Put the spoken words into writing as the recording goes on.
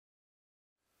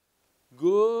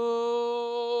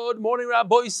Good morning,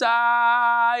 Rabbi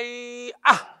Isai.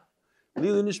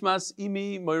 Lili Nishmas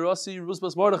Imi Moirasi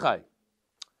Rusbas Mordechai.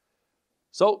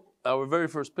 So, our very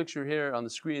first picture here on the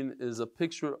screen is a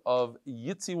picture of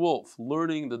Yitzi Wolf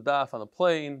learning the daf on a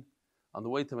plane on the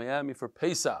way to Miami for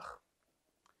Pesach.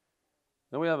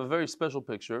 Then we have a very special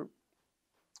picture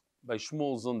by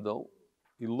Shmuel Zundel.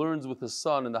 He learns with his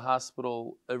son in the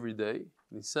hospital every day.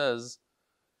 And he says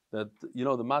that, the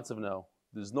matzav now,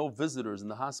 there's no visitors in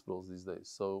the hospitals these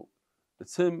days. So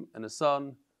it's him and his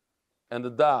son and the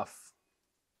daf.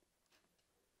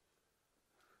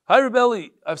 Hi,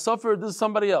 Rebelli. This is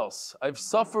somebody else. I've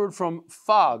suffered from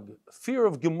fog, fear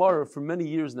of Gemara for many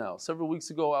years now. Several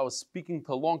weeks ago, I was speaking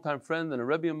to a longtime friend and a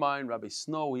Rebbe of mine, Rabbi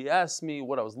Snow. He asked me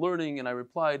what I was learning, and I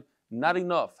replied, not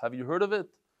enough. Have you heard of it?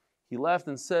 He laughed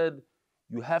and said,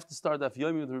 you have to start Daf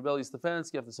Yomi with Rebelli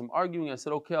Stefanski. After some arguing, I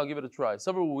said, okay, I'll give it a try.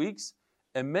 Several weeks,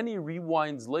 and many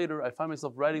rewinds later, I find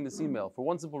myself writing this email for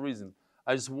one simple reason.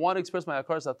 I just want to express my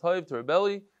Akar Satayv to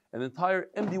Rebelli and the entire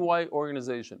MDY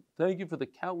organization. Thank you for the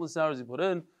countless hours you put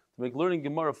in to make learning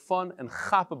Gemara fun and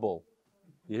chappable.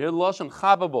 You hear Lashon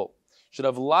chappable. Should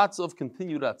have lots of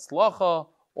continued atzlacha.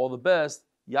 All the best,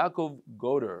 Yaakov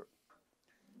Goder.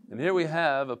 And here we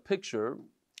have a picture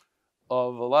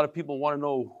of a lot of people want to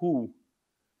know who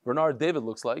Bernard David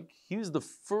looks like. He was the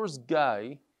first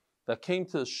guy that came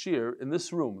to Shir in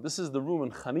this room. This is the room in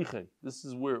Chaniche. This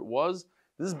is where it was.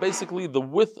 This is basically the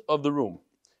width of the room.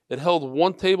 It held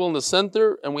one table in the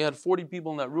center, and we had 40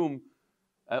 people in that room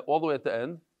all the way at the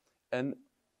end. And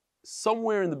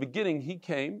somewhere in the beginning, he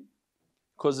came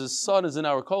because his son is in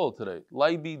our call today,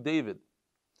 Laibi David.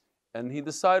 And he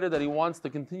decided that he wants to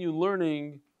continue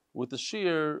learning with the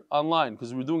Shir online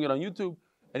because we were doing it on YouTube.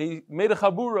 And he made a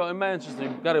chabura in Manchester. He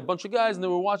got a bunch of guys, and they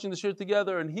were watching the Shir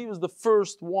together. And he was the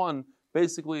first one,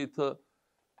 basically, to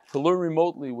learn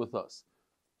remotely with us.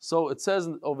 So it says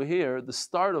over here, the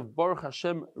start of Baruch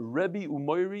Hashem Rebbe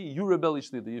Umoiri, you Rebelli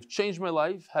Shlita. You've changed my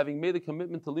life, having made a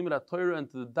commitment to Limud HaTorah and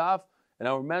to the Daf and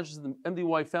our Manchester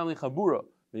MDY family chabura.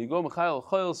 May you go Michael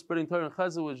Choyel, spreading Torah and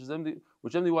Chesed,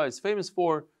 which MDY is famous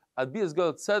for. Adbias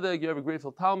Gol Tzedek, you have a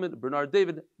grateful Talmud. Bernard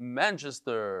David,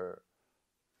 Manchester.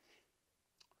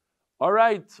 All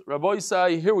right, Rabbi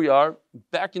Isai, here we are,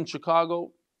 back in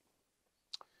Chicago.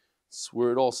 It's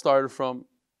where it all started from.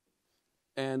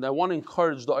 And I want to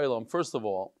encourage the Olam, first of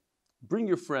all, bring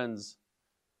your friends.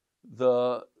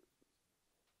 We'll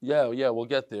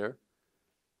get there.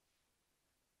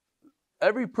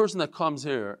 Every person that comes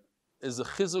here is a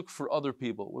chizuk for other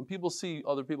people. When people see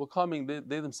other people coming,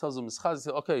 they themselves are mischaz. They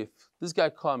say, okay, if this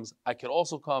guy comes, I can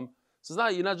also come. So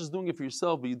you're not just doing it for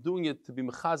yourself, but you're doing it to be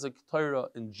mechazik Torah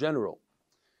in general.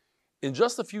 In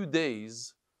just a few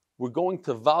days, we're going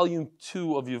to volume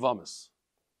 2 of Yevamis.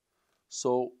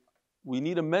 So we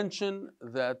need to mention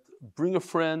that bring a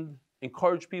friend,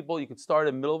 encourage people. You could start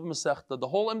in the middle of Masechta. The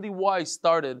whole MDY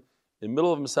started in the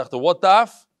middle of Masechta. What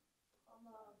daf?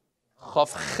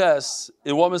 Chav Ches.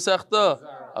 In what Masechta?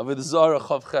 Avodah Zarah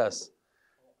Chav Ches.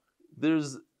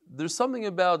 There's something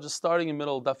about just starting in the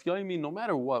middle. Daf Yomi, no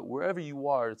matter what, wherever you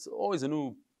are, it's always a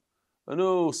new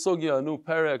sugya, a new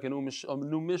perek, a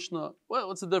new mishnah. Well,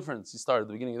 what's the difference? You start at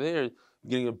the beginning of the year,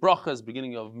 beginning of brachas,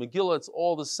 beginning of Megillah. It's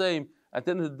all the same. At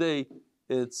the end of the day,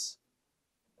 it's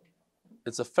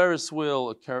a Ferris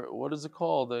wheel. What is it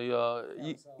called?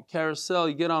 A carousel.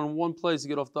 You get on one place, you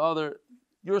get off the other.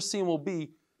 Your scene will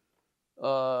be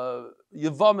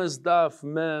Yevamis, Daf,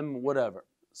 Mem, whatever.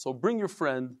 So bring your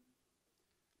friend.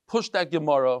 Push that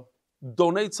Gemara,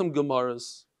 donate some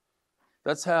Gemaras.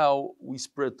 That's how we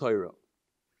spread Torah.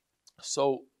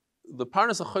 So the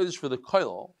Parnas HaChodesh for the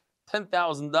Koilel,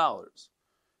 $10,000,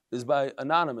 is by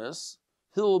Anonymous,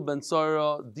 Hil Ben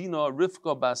Tzara, Dina,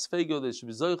 Rivka, Bas Fego, they should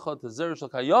be Zoicha, Tezer Shal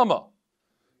Kayama.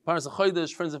 Parnas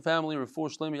HaChodesh, friends and family, Refor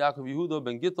Shlomi, Yaakov Yehuda,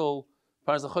 Ben Gittel,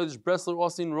 Parnas HaChodesh, Bresler,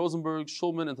 Austin, Rosenberg,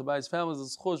 Shulman, and Tobias families,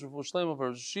 Zchosh, Refor Shlomo,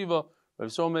 for Shiva, Rav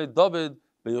Shomei, David,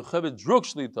 Ben Yocheved, Druk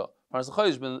Shlita. Parnas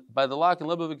HaChodesh, by the Lak and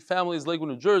Lebovik families, Lakewood,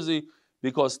 New Jersey,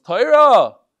 because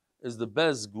Torah is the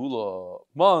best gula.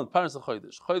 Come on, Parnas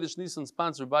HaChodesh. Chodesh Nisan,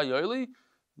 sponsored by Yoeli.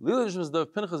 Lila Nishmas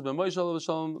Dov Pinchas Ben Moshe Alav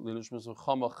Shalom. Lila Nishmas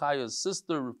Chama Chaya's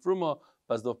sister, Rufruma,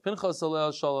 Bas Dov Pinchas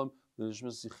Alav Shalom. Lila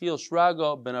Nishmas Yechiel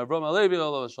Shraga Ben Avram Alevi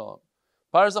Alav Shalom.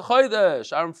 Parnas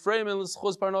HaChodesh. Aram Freeman,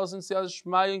 L'schus Parnas and Siyaz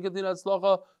Shmai and Katina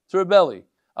Tzlacha to Rebelli.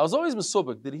 I was always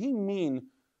misubik. Did he mean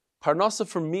Parnasa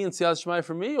for me and Siyaz Shmai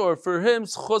for me, or for him,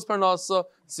 Schus Parnasa,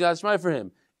 Siyaz Shmai for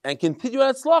him? And continue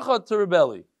at Tzlacha to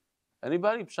Rebelli.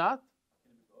 Anybody? Pshat?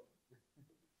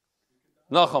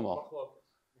 Nachama.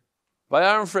 By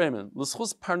Aaron Freeman.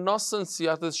 L'schus Parnasa and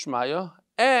Siyaz Shmaya,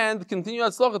 and continue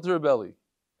at Tzlacha to Rebelli.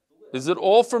 Is it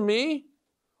all for me?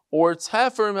 Or it's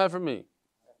half for him, half for me.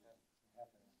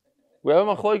 We have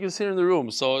a machlokes here in the room,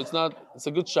 so it's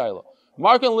a good shaila.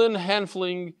 Mark and Lynn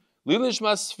Hanfling,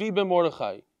 Lilishmas Svibe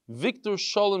Mordechai, Victor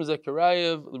Sholem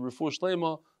Zechariah, Refuah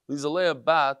Shlema, Lizalea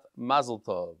Bat Mazel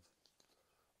Tov.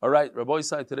 All right, Rabbi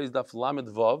Isai, today's Daf Lamed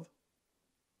Vav.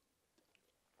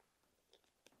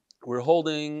 We're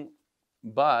holding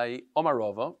by Omar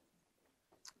Rava.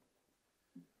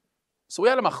 So we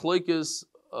had a machlokes,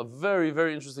 a very,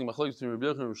 very interesting machlokes between Rabbi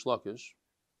Yochanan and Rish Lakish.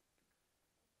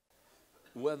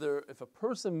 Whether if a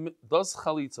person does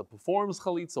chalitza, performs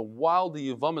chalitza while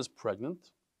the Yavam is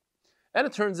pregnant, and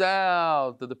it turns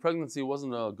out that the pregnancy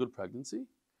wasn't a good pregnancy,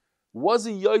 was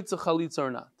he yoytza chalitza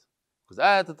or not? Because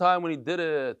at the time when he did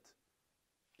it,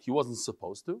 he wasn't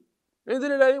supposed to. And he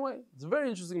did it anyway. It's a very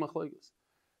interesting machlokes.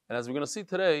 And as we're going to see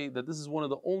today, that this is one of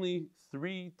the only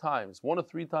one of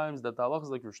three times that the halach is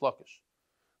like Rish Lakish,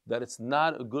 that it's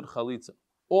not a good chalitza.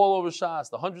 All over Shas,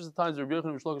 the hundreds of times Rabbi Yochanan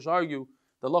and Rish Lakish argue,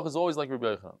 the halach is always like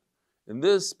Rabbi Yochanan. In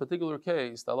this particular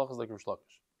case, the halach is like Rish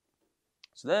Lakish.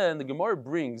 So then the Gemara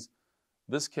brings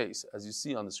this case, as you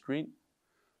see on the screen.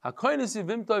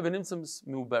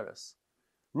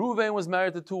 Ruvain was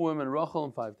married to two women, Rachel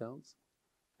and 5 towns,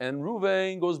 and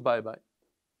Ruvain goes bye-bye.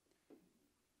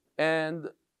 And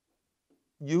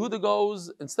Yehuda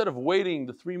goes, instead of waiting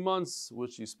the 3 months,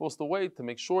 which he's supposed to wait to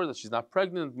make sure that she's not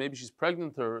pregnant, maybe she's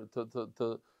pregnant to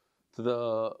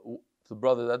the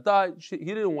brother that died, he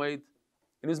didn't wait,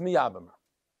 and he's miyabim.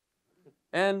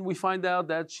 And we find out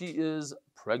that she is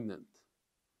pregnant.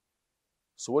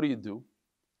 So what do?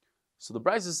 So the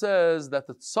Brisa says that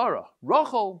the tzara,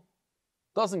 Rachel,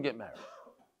 doesn't get married.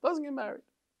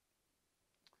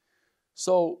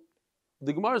 So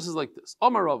the Gemara says like this.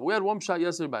 Omar Rav, we had one shot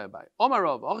yesterday by Abai. Omar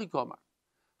Rav, Achi Komar.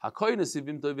 HaKoyin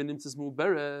esivim tovin nimtzes mu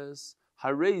beres,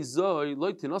 harei zoi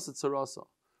loy tinoset tzarasa.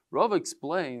 Rav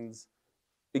explains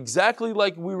exactly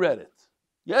like we read it.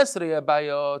 Yesterday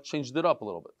Abai changed it up a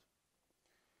little bit.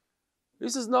 He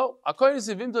says, no, HaKoyin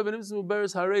esivim tovin nimtzes mu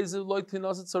beres, harei zoi loy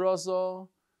tinoset tzarasa.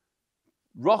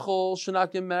 Rachel should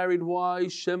not get married. Why?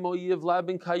 Shemo yiv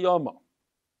labin kayama.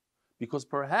 Because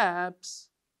perhaps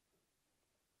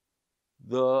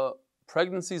the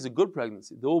pregnancy is a good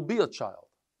pregnancy. There will be a child.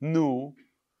 No.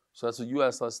 So that's what you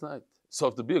asked last night. So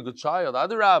if there be a good child,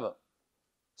 Adirabba.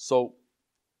 So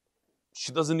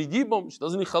she doesn't need yibum, she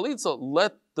doesn't need chalitza.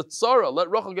 Let the tzara, let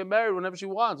Rachel get married whenever she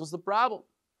wants. What's the problem?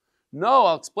 No,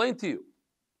 I'll explain to you.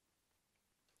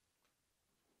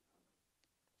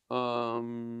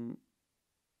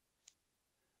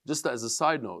 Just as a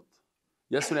side note,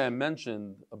 yesterday I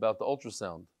mentioned about the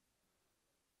ultrasound.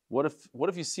 What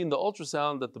if you see in the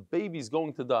ultrasound that the baby's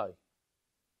going to die?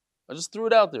 I just threw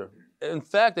it out there. In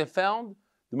fact, I found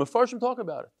the Mefarshim talk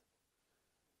about it.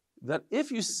 That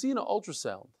if you see in an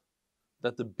ultrasound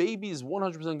that the baby is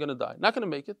 100% going to die, not going to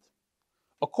make it,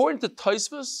 according to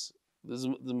Taisvus,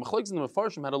 the Machlekes and the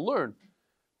Mefarshim had to learn,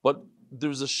 but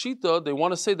there's a shita, they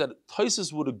want to say that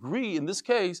Taisvus would agree in this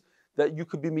case that you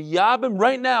could be miyabim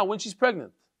right now when she's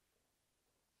pregnant.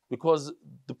 Because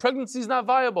the pregnancy is not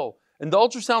viable. And the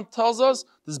ultrasound tells us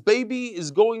this baby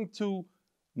is going to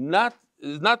not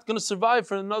going to survive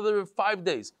for another 5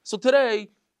 days. So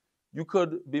today, you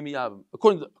could be miyabim.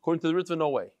 According to the Ritva, no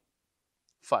way.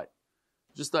 Fine.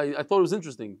 Just I thought it was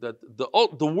interesting that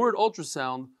the word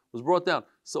ultrasound was brought down.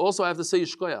 So also I have to say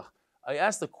yishkoyach. I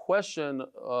asked a question,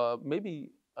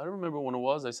 maybe, I don't remember when it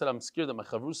was. I said I'm scared that my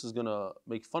chavrus is going to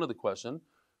make fun of the question.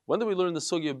 When did we learn the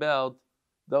sugi about?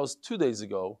 That was 2 days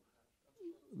ago.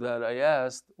 That I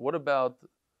asked, what about,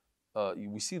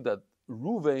 we see that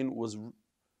Ruvain was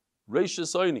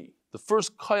Reishis Oini, the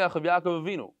first Kayach of Yaakov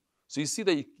Avinu. So you see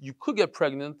that you could get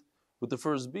pregnant with the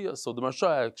first Bia. So the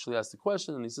Marsha actually asked the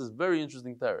question, and he says, very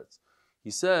interesting teretz.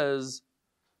 He says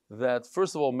that,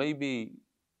 first of all, maybe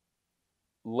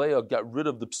Leah got rid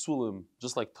of the psulim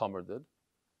just like Tamar did.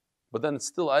 But then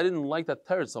still, I didn't like that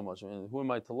teretz so much. I mean, who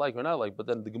am I to like or not like? But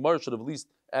then the Gemara should have at least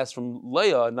asked from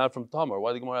Leah and not from Tamar.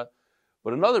 Why the Gemara?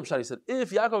 But another pshat, he said,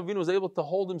 if Yaakov Avinu was able to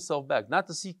hold himself back, not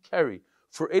to see Keri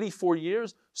for 84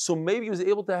 years, so maybe he was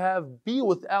able to have Bia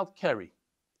without Keri.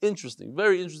 Interesting,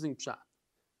 very interesting pshat.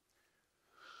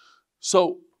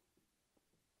 So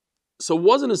it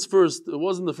wasn't the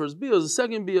first Bia, it was the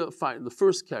second Bia, fine, the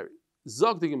first Keri.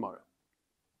 Zog the Gemara.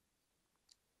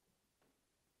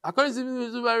 Listen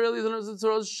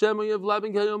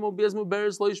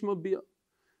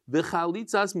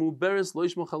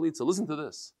to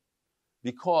this.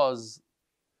 Because,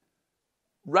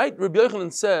 right, Rabbi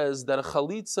Yochanan says that a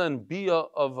chalitza and bia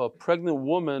of a pregnant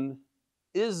woman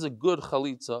is a good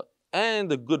chalitza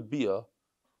and a good bia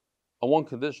on one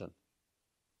condition,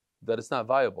 that it's not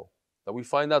viable. that we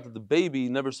find out that the baby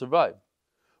never survived.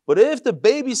 But if the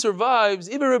baby survives,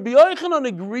 even Rabbi Yochanan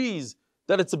agrees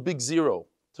that it's a big zero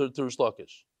to Rish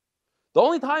Lakish. The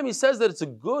only time he says that it's a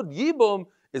good yibum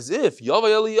is if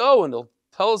Yavai Eliyahu, and he'll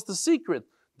tell us the secret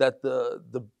that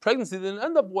the pregnancy didn't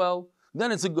end up well,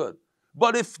 then it's a good.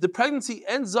 But if the pregnancy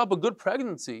ends up a good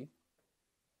pregnancy,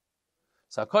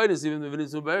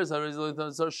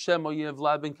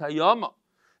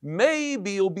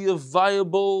 maybe it'll be a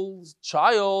viable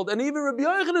child, and even Rabbi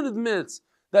Yochanan admits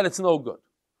that it's no good.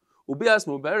 And here's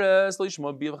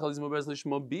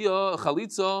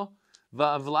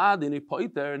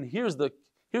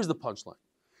the punchline.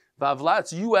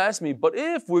 So you asked me, but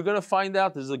if we're going to find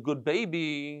out there's a good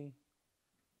baby,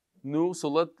 no, so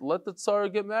let the Tsar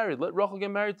get married. Let Rachel get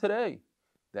married today.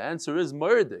 The answer is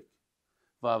Murdik.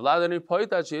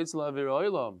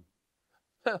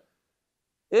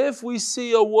 If we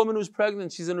see a woman who's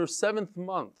pregnant, she's in her 7th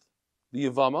month, the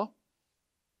Yavama,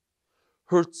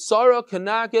 her Tsara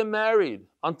cannot get married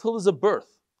until there's a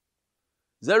birth.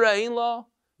 Zera law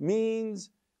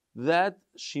means that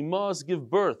she must give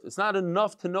birth. It's not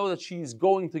enough to know that she's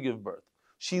going to give birth.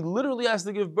 She literally has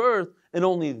to give birth, and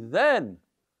only then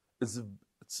it's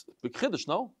big chiddush,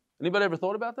 no? Anybody ever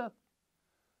thought about that?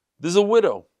 There's a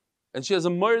widow, and she has a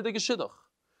murder shidduch.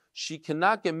 She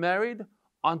cannot get married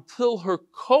until her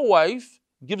co-wife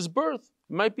gives birth.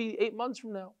 It might be 8 months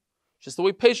from now. She has to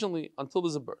wait patiently until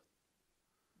there's a birth.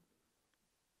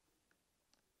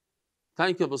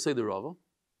 Tainka will say the Rava.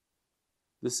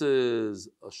 This is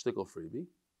a shtickle freebie.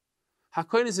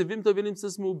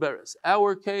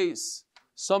 Our case,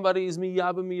 somebody is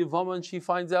miyaba miyavama and she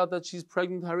finds out that she's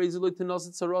pregnant,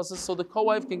 so the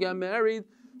co-wife can get married,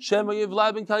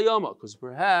 because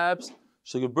perhaps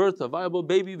she'll give birth to a viable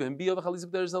baby, and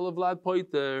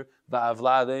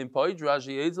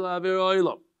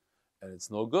it's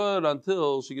no good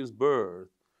until she gives birth.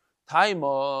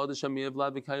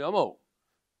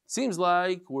 Seems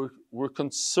like we're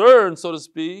concerned, so to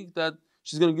speak, that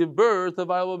she's going to give birth to a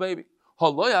viable baby.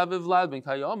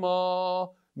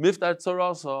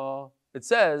 It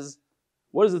says,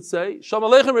 what does it say?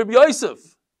 Shalom Aleichem Rabbi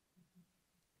Yosef.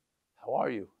 How are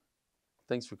you?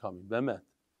 Thanks for coming. Bemet.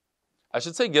 I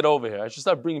should say get over here. I should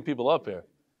start bringing people up here.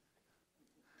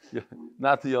 Yeah,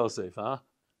 not to Yosef, huh?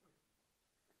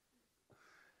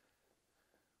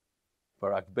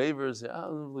 Barak Bavers, yeah,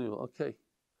 unbelievable. Okay.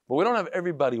 But we don't have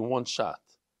everybody one shot.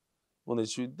 When they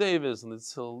shoot Davis and it's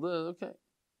still okay.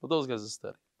 But those guys are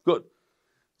steady. Good.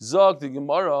 Zog the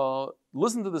Gemara,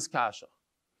 listen to this kasha.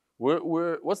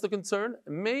 What's the concern?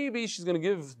 Maybe she's going to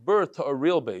give birth to a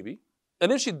real baby.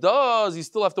 And if she does, you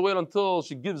still have to wait until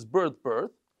she gives birth.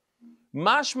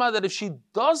 Mashma that if she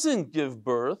doesn't give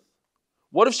birth,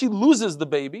 what if she loses the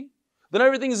baby? Then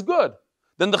everything is good.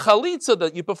 Then the chalitza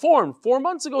that you performed 4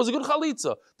 months ago is a good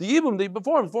chalitza. The yibum that you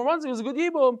performed 4 months ago is a good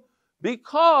yibum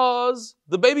because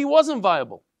the baby wasn't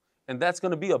viable. And that's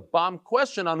going to be a bomb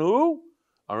question on who?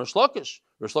 On Rish Lakish.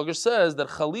 Rish Lakish says that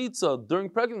chalitza during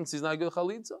pregnancy is not a good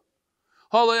chalitza.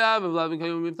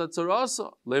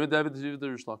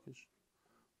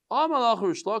 Amalach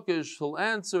Rish Lakish will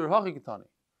answer Hachikitani.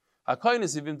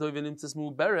 Hakainis even to even imtis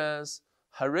muberes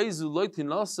harezu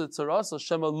loitinasa tzarasa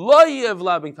shema loyev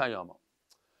labin kayama.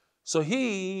 So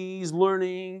he's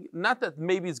learning not that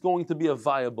maybe it's going to be a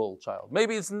viable child.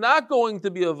 Maybe it's not going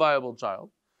to be a viable child.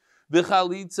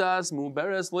 V'chalitzas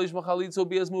muberes leishma chalitzo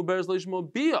bias muberes leishma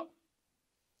bia.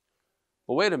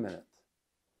 But wait a minute.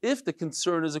 If the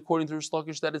concern is according to Rish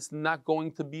Lakish that it's not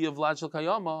going to be a vlad shel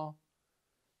kayama,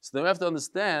 so then we have to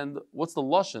understand what's the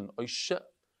lashon.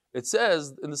 It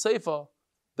says in the Seifa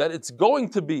that it's going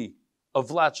to be a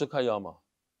vlad shel kayama.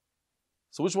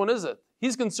 So which one is it?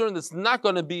 He's concerned it's not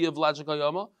going to be a vlad shel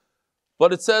kayama,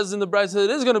 but it says in the Brayso that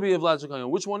it is going to be a vlad shel kayama.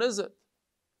 Which one is it?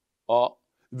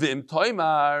 Vim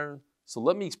toimar. So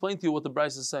let me explain to you what the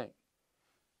Brayso is saying.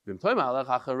 Vim toimar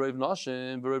lechacha reiv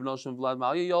nashim v'reiv nashim vlad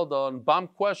malya yaldan. Bomb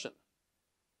question.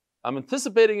 I'm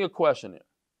anticipating a question here.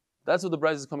 That's what the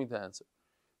Brayso is coming to answer.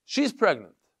 She's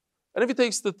pregnant. And if you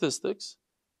take statistics,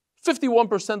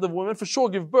 51% of women for sure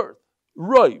give birth.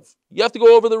 Roiv. You have to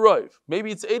go over the roiv.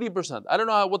 Maybe it's 80%. I don't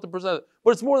know what the percent,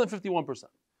 but it's more than 51%.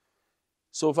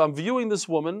 So if I'm viewing this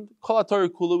woman, kol atari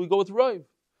kula, we go with roiv.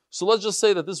 So let's just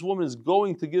say that this woman is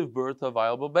going to give birth to a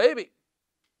viable baby.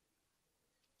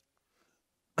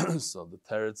 So the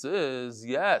teretz is,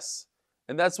 yes.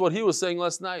 And that's what he was saying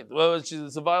last night. Well, it's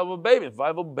a viable baby. A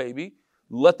viable baby,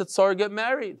 let the tsar get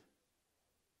married.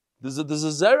 There's a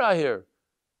zera here.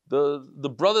 The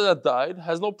brother that died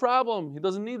has no problem. He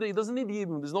doesn't need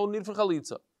yibum. There's no need for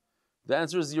chalitza. The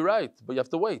answer is you're right, but you have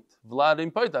to wait.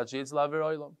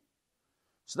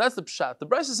 So that's the pshat. The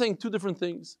Bryce is saying two different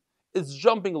things. It's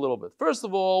jumping a little bit. First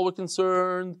of all, we're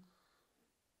concerned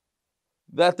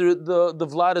that the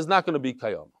vlad is not going to be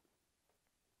kayama.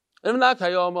 And if not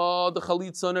kayama, the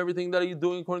chalitza and everything that you're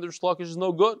doing according to the Shlokish is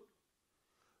no good.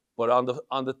 But on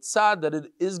the tzad that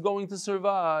it is going to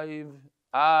survive,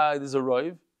 there's a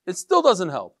roiv, it still doesn't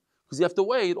help. Because you have to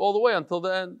wait all the way until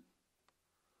the end.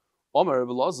 Omer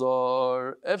Rebbe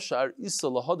Lazar, Efshar Isa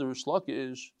Lahad Rish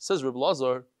Lakish, says Rebbe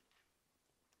Lazar,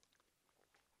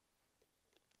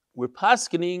 we're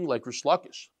paskening like Rish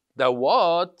Lakish. That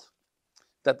what?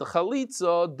 That the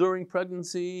chalitza during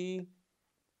pregnancy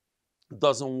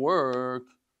doesn't work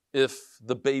if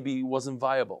the baby wasn't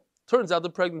viable. Turns out the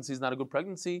pregnancy is not a good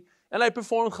pregnancy, and I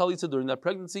performed chalitza during that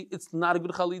pregnancy. It's not a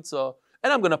good chalitza,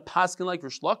 and I'm going to pasken like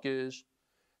Rish Lakish.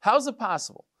 How is it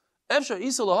possible? There's no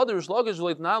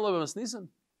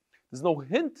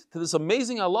hint to this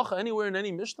amazing halacha anywhere in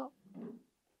any Mishnah.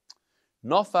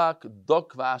 Nofak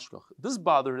dok vashkach. This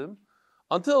bothered him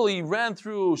until he ran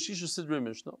through Shisha Sidri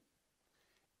Mishnah,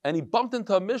 and he bumped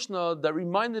into a Mishnah that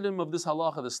reminded him of this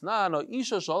halacha. This na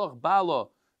isha shalach bala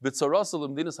b'tzarasa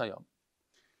l'mdinas hayam.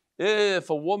 If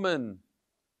a woman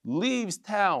leaves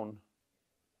town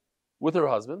with her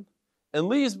husband and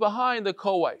leaves behind a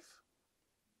co-wife,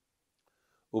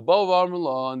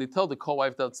 and they tell the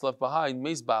co-wife that's left behind,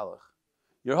 Meis Balach,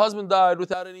 your husband died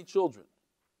without any children.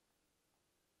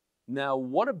 Now,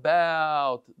 what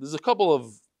about, there's a couple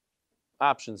of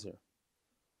options here.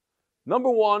 Number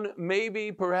one,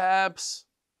 maybe perhaps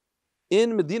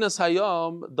in Medinas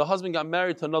Hayam, the husband got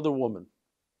married to another woman.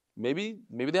 Maybe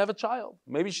they have a child.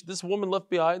 Maybe this woman left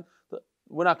behind.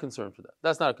 We're not concerned for that.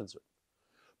 That's not a concern.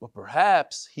 But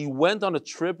perhaps he went on a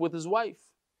trip with his wife,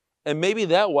 and maybe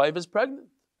that wife is pregnant.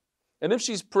 And if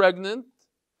she's pregnant,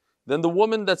 then the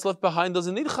woman that's left behind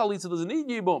doesn't need chalitza, doesn't need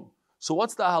yibum. So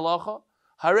what's the halacha?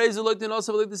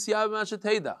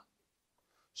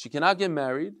 She cannot get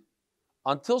married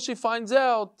until she finds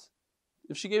out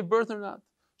if she gave birth or not.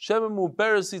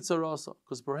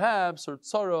 Because perhaps her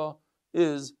tzara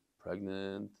is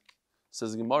pregnant.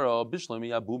 Says Gemara,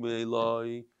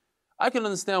 I can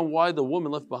understand why the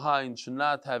woman left behind should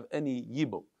not have any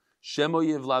yibum.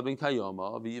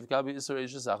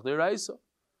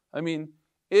 I mean,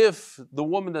 if the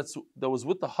woman that was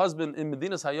with the husband in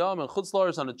Medinas Hayam and Chutz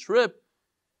La'aretz on a trip,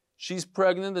 she's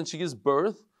pregnant and she gives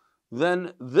birth,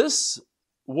 then this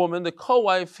woman, the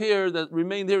co-wife here that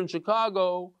remained here in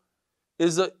Chicago,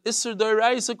 is a Isser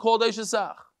D'Oraisa called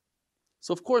Eishesach.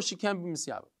 So of course she can't be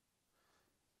Misyabah.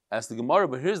 Ask the Gemara,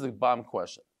 but here's the bomb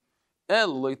question.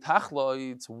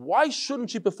 Why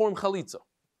shouldn't she perform Chalitza?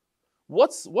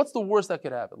 What's the worst that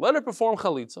could happen? Let her perform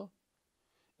Chalitza,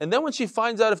 and then when she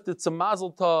finds out if it's a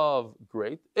Mazel Tov,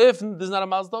 great. If there's not a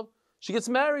Mazel Tov, she gets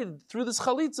married through this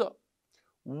Chalitza.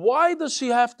 Why does she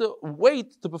have to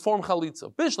wait to perform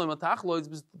Chalitza?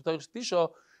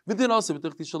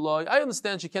 I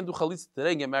understand she can't do Chalitza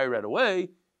today and get married right away.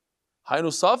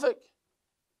 Hainu Safek.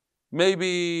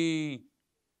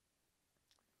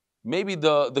 Maybe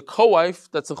the co-wife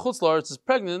that's in Chutz La'aretz is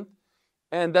pregnant,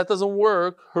 and that doesn't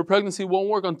work. Her pregnancy won't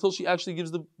work until she actually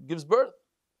gives birth.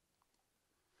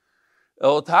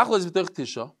 But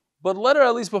let her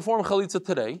at least perform chalitza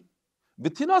today.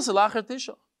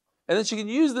 And then she can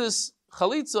use this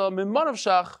chalitza mimanav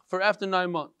shach for after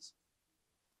 9 months.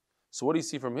 So what do you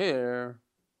see from here?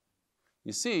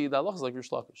 You see that Allah is like Rish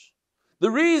Lakish. The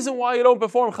reason why you don't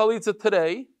perform chalitza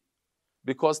today,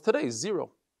 because today is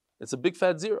 0. It's a big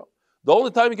fat 0. The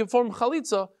only time you can perform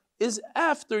chalitza is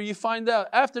after you find out,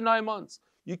 after 9 months.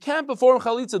 You can't perform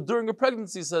chalitza during a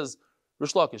pregnancy, says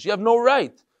Rish Lakish. You have no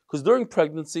right, because during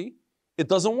pregnancy, it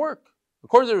doesn't work.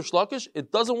 According to Rish Lakish,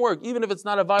 it doesn't work. Even if it's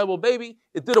not a viable baby,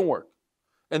 it didn't work.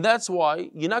 And that's why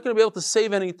you're not going to be able to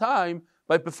save any time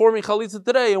by performing chalitza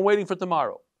today and waiting for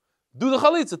tomorrow. Do the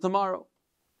chalitza tomorrow.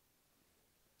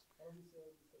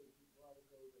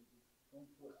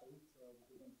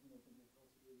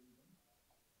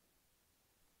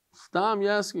 Stam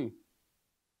Yaski.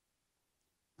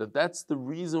 That's the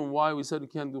reason why we said you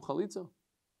can't do chalitza.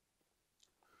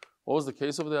 What was the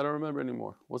case over there? I don't remember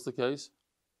anymore. What's the case?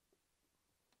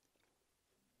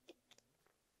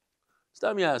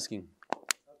 Stam Yaski.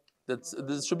 There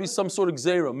should be some sort of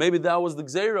gzeira. Maybe that was the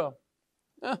gzeira.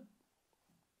 Yeah.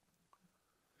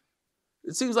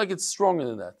 It seems like it's stronger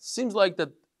than that. It seems like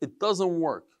that it doesn't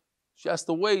work. She has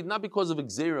to wait, not because of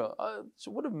Xera. She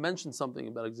would have mentioned something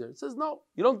about Xera. It says, no,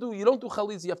 you don't do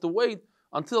chalitza. You have to wait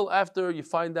until after you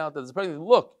find out that it's pregnant.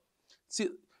 Look, see,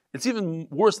 it's even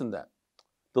worse than that.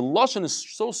 The lashon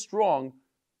is so strong,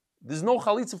 there's no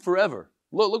chalitza forever.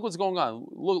 Look what's going on.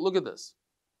 Look at this.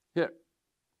 Here.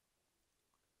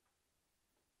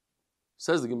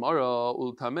 Says the Gemara,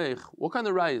 Ul Tamech, what kind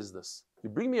of raya is this? You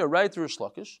bring me a raya to Rish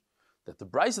Lakish that the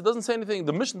Brisa doesn't say anything,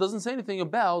 the Mishnah doesn't say anything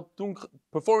about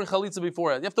performing chalitza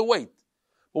beforehand. You have to wait.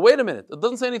 But wait a minute, it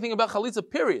doesn't say anything about chalitza,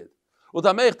 period. Ul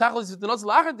Tamech, tachlis v'tinotz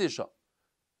la'achar tisha.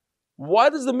 Why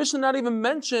does the Mishnah not even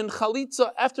mention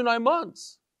chalitza after 9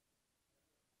 months?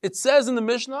 It says in the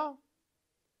Mishnah,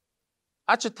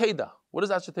 acheteda. What does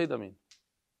acheteda mean?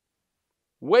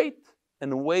 Wait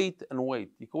and wait and wait.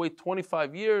 You can wait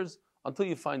 25 years until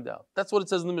you find out. That's what it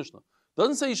says in the Mishnah.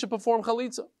 Doesn't say you should perform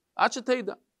chalitza.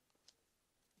 Acheteda.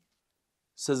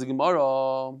 Says the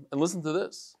Gemara, and listen to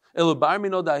this. Don't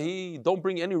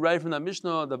bring any right from that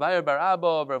Mishnah.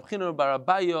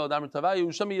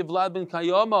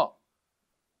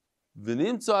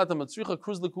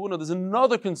 There's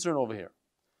another concern over here.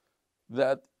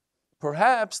 That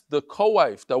perhaps the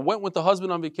co-wife that went with the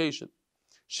husband on vacation,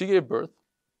 she gave birth,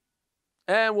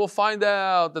 and we'll find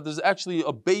out that there's actually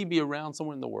a baby around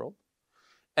somewhere in the world.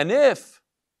 And if,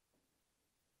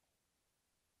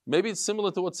 maybe it's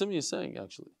similar to what Simi is saying,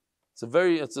 actually.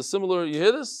 It's a similar, you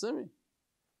hear this, Simi?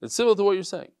 It's similar to what you're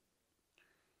saying.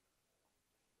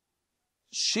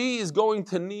 She is going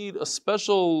to need a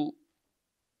special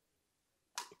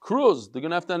cruise. They're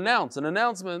going to have to announce an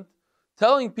announcement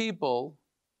telling people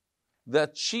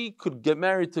that she could get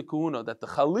married to Kahuna, that the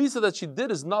chalitza that she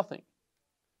did is nothing.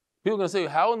 People are going to say,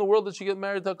 how in the world did she get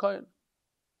married to a kohen?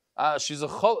 She did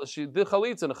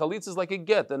chalitza, and a chalitza is like a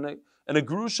get, and a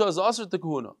grusha is also to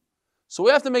Kahuna. So we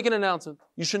have to make an announcement.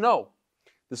 You should know.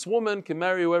 This woman can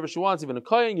marry whoever she wants, even a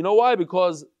kohen. You know why?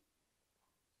 Because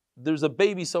there's a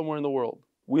baby somewhere in the world.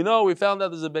 We found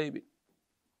out there's a baby.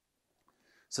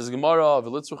 Says Gemara,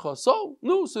 so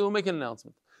we'll make an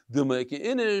announcement.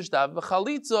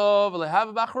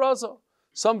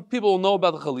 Some people will know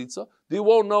about the chalitza. They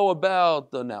won't know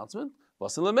about the announcement.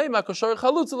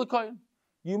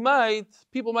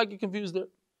 People might get confused there.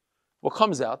 What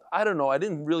comes out, I don't know, I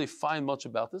didn't really find much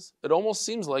about this. It almost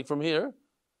seems like from here,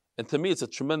 and to me it's a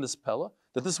tremendous pella,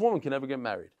 that this woman can never get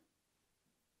married.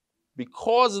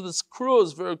 Because of this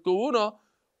cruise for kahuna,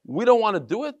 we don't want to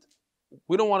do it.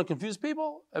 We don't want to confuse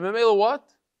people. And Memela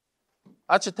what?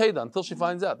 Acheteda, until she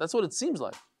finds out. That's what it seems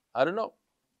like. I don't know.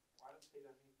 Why does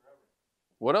Teda mean forever?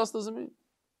 What else does it mean?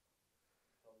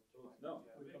 No.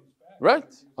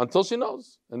 Right? Until she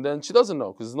knows. And then she doesn't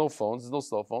know, because there's no phones, there's no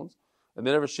cell phones. And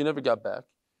she never got back.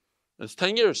 And it's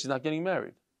 10 years, she's not getting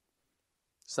married.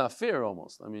 It's not fair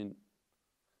almost. I mean,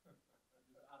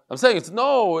 I'm saying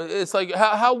it's like,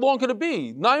 how long could it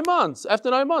be? 9 months.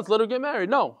 After 9 months, let her get married.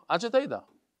 No. Acheteda.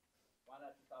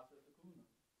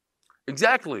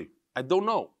 Exactly. I don't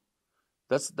know.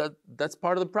 That's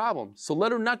part of the problem. So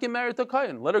let her not get married to a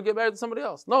kohen. Let her get married to somebody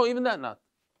else. No, even that not.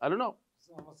 I don't know.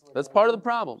 That's part of the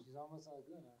problem.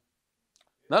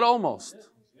 Not almost.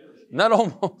 Not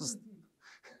almost.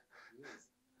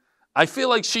 I feel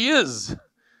like she is.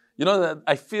 You know that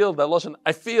I feel that lashon.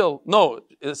 I feel. No,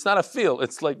 it's not a feel.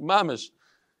 It's like mamish.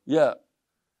 Yeah.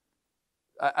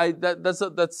 That's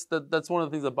one of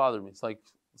the things that bother me. It's like,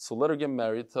 so let her get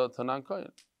married to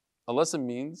non-kohen, unless it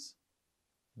means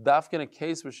dafka in a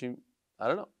case where she, I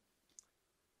don't know.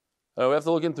 We have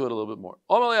to look into it a little bit more.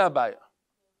 Omalei Abaya.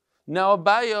 Now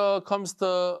Abaya comes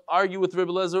to argue with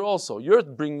Rebbe Lezer also. You're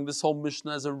bringing this whole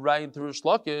Mishnah as a right to Rish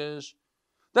Lakish.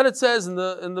 That it says in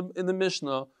the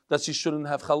Mishnah that she shouldn't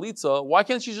have chalitza. Why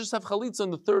can't she just have chalitza in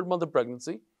the 3rd month of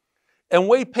pregnancy and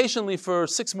wait patiently for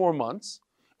 6 more months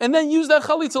and then use that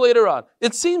chalitza later on?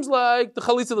 It seems like the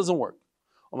chalitza doesn't work.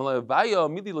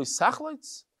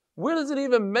 Where does it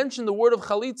even mention the word of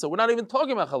chalitza? We're not even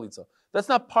talking about chalitza. That's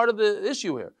not part of the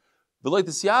issue here. It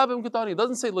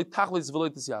doesn't say like tachlis v'loy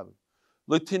tisyavim.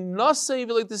 Like tinasei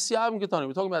v'loy tisyavim ketani.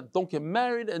 We're talking about don't get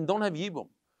married and don't have yibum.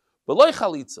 But like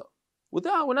chalitza.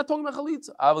 We're not talking about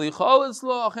chalitza.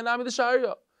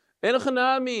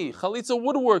 Chalitza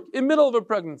would work in middle of a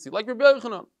pregnancy, like Rabbi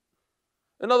Yochanan.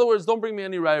 In other words, don't bring me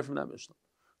any raya from that Mishnah.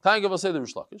 Thank you, say the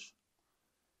Rish Lakish.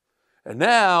 And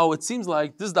now it seems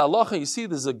like this is the halacha. You see,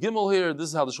 there's a gimel here. This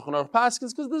is how the Shulchan Aruch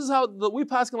paskins, because this is how we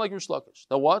paskin like Rish Lakish.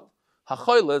 Now what?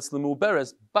 Hachoyletz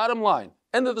lemuberes. Bottom line,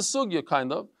 end of the sugya,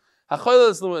 kind of.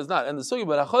 Hachoyletz is not end of the sugya,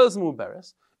 but hachoyletz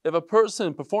lemuberes. If a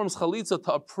person performs chalitza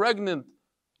to a pregnant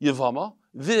Yevama,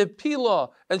 v'pila,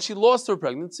 and she lost her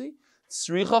pregnancy,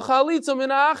 tzricha chalitza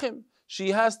minachim. She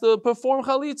has to perform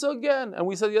chalitza again. And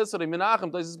we said yesterday,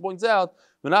 Menachem, Taisus points out,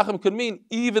 Menachem could mean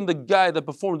even the guy that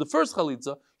performed the first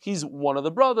chalitza, he's one of the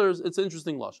brothers. It's an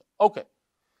interesting lashon. Okay.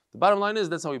 The bottom line is,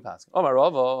 that's how we pass. Omar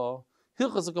Rava,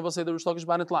 Hilchas HaKavah say the Rish Lakish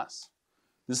Banit Las.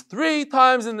 There's 3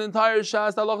 times in the entire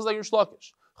Shas that Allah is like Rish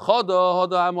Lakish. Chada,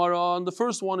 Hada, Amaran. The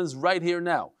first one is right here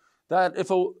now. That if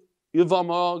a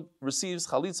Yevama receives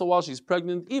chalitza while she's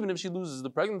pregnant, even if she loses the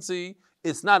pregnancy,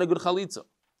 it's not a good chalitza.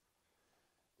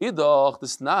 Idach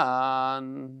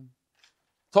Desnan,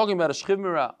 talking about a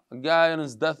shchivmira, a guy on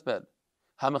his deathbed.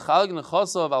 Hamechalig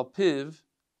nechasav al piv,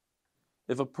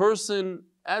 if a person,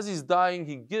 as he's dying,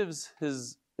 he gives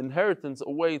his inheritance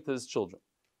away to his children.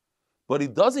 But he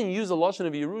doesn't use a lashon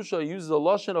of Yerusha, he uses a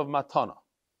lashon of matana.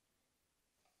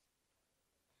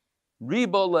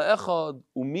 Riba le'echad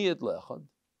umiyat le'echad.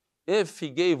 If he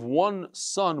gave one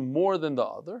son more than the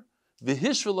other,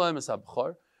 v'hishvil la'em es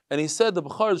ha'bchar, and he said the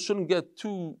bchar shouldn't get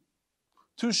two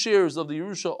shares of the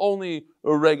Yerusha, only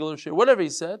a regular share. Whatever he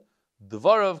said,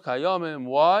 Devarav kayamim.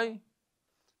 Why?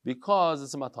 Because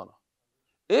it's a matana.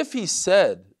 If he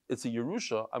said it's a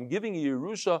Yerusha, I'm giving a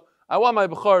Yerusha, I want my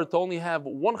bchar to only have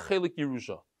one chelik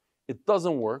Yerusha. It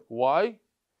doesn't work. Why?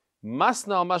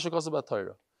 Masna al mashakasa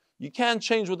b'Torah. You can't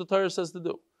change what the Torah says to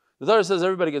do. The Torah says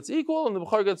everybody gets equal and the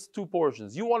bchar gets 2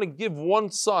 portions. You want to give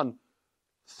one son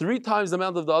 3 times the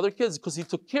amount of the other kids because he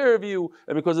took care of you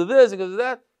and because of this and because of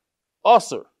that.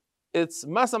 Asur. It's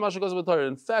masa mashakos b'Torah.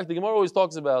 In fact, the Gemara always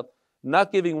talks about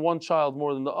not giving one child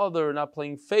more than the other, not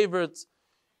playing favorites,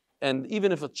 and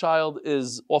even if a child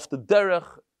is off the derech,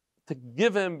 to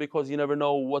give him because you never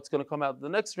know what's going to come out the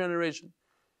next generation.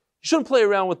 You shouldn't play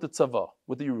around with the tzava,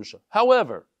 with the Yerusha.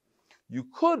 However, you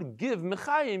could give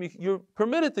mechayim, you're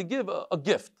permitted to give a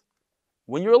gift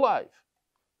when you're alive.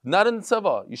 Not in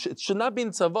tzava. It should not be in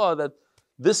tzava that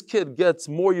this kid gets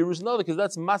more Yerusha than the other, because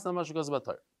that's masna mashakos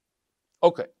b'Torah.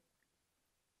 Okay.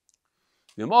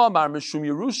 And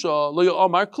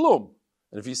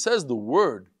if he says the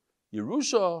word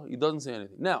Yerusha, he doesn't say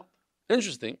anything. Now,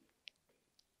 interesting, I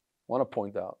want to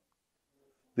point out,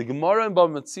 the Gemara in Bava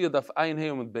Metzia Daf Ayin Hey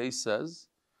Amud Beis says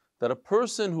that a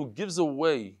person who gives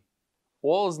away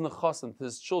all his nechasim to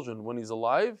his children when he's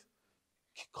alive,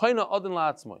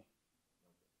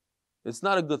 it's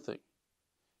not a good thing.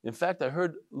 In fact, I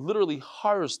heard literally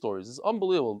horror stories. It's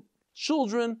unbelievable.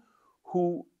 Children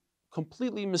who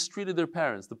completely mistreated their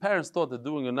parents. The parents thought they're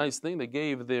doing a nice thing. They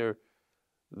gave their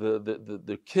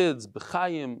kids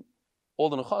b'chayim all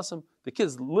the nechasim. The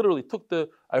kids literally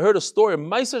I heard a story,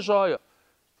 Maisa Shaya.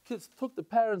 Kids took the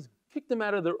parents, kicked them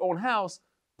out of their own house,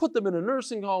 put them in a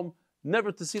nursing home,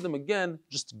 never to see them again,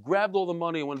 just grabbed all the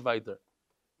money and went weiter.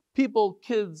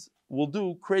 Kids will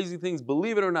do crazy things,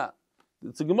 believe it or not.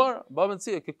 It's a Gemara,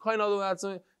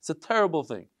 it's a terrible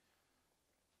thing.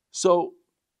 So,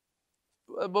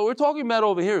 but we're talking about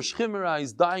over here, Shchimera,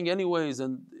 he's dying anyways,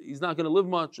 and he's not going to live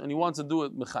much, and he wants to do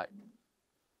it mechai.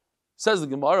 Says the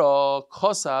Gemara,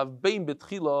 Kosav, bein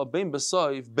betchila, bein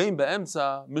besoif, bein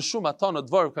beemtza, mishum atana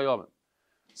dvar kayamim.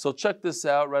 So check this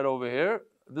out right over here.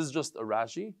 This is just a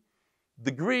Rashi.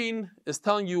 The green is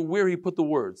telling you where he put the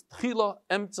words. Tchila,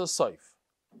 emtza, soif.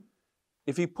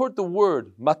 If he put the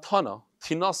word matana,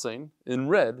 tinasen, in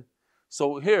red,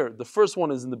 so here, the first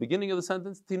one is in the beginning of the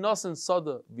sentence, tinasen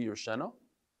sada v'yirshena.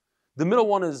 The middle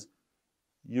one is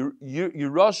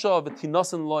Yerusha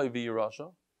v'tinasen loy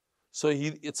v'yirasha. So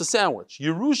it's a sandwich.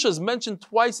 Yerusha is mentioned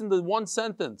twice in the one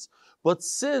sentence. But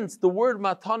since the word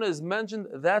matana is mentioned,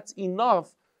 that's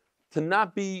enough to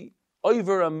not be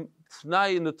over a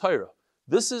t'nai in the Torah.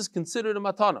 This is considered a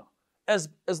matana.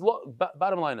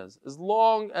 Bottom line is, as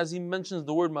long as he mentions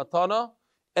the word matana,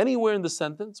 anywhere in the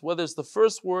sentence, whether it's the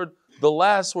first word, the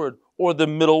last word, or the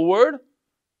middle word,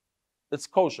 it's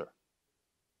kosher.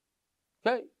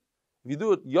 Okay? If you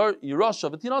do it, Yerusha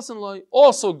v'tinasen loy,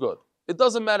 also good. It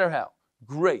doesn't matter how.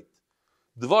 Great.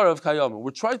 Dvar of Kayam.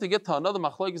 We're trying to get to another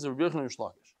machlokes of Rabbi Yochanan and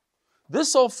Shlakish.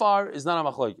 This so far is not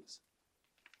a machlokes.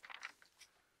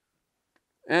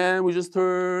 And we just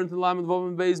turned to the Lamed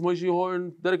Vav Beis Moshe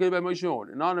Horn, dedicated by Moshe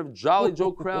Horn, in honor of Jolly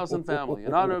Joe Krause and family,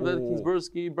 in honor of Ed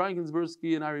Kinsbursky, Brian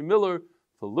Kinsbursky, and Ari Miller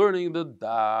for learning the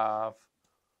Daf.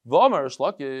 V'amar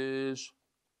Shlakish.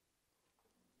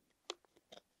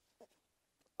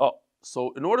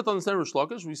 So in order to understand Rish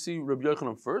Lakish, we see Rabbi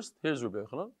Yochanan first. Here's Rabbi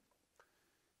Yochanan.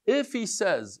 If he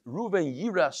says, Ruven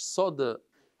Yirash Soda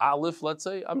Aleph, let's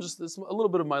say, it's a little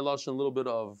bit of my lashon, a little bit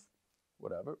of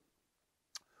whatever.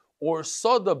 Or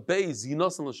Soda Beis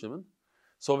Yinos and L'Shimon.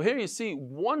 So over here you see,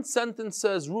 one sentence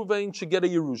says Ruven should get a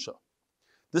Yerusha.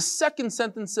 The second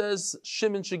sentence says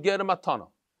Shimon should get a Matana.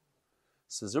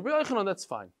 Says Rabbi Yochanan, that's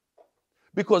fine.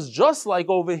 Because just like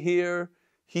over here,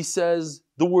 he says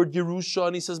the word Yerusha,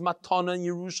 and he says Matana and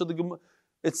Yerusha.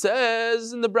 It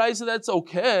says in the Brisa that's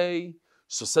okay.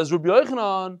 So says Rabbi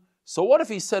Yochanan, so what if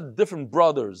he said different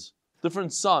brothers,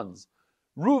 different sons?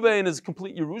 Ruvain is a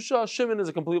complete Yerusha, Shimon is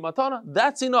a complete Matana.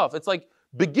 That's enough. It's like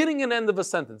beginning and end of a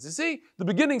sentence. You see, the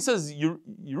beginning says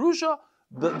Yerusha,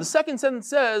 the second sentence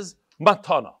says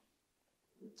Matana.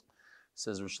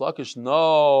 Says Rish Lakish,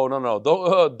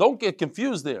 no. Don't get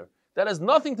confused there. That has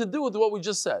nothing to do with what we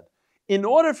just said. In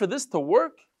order for this to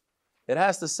work, it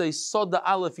has to say Soda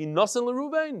Aleph Yinosan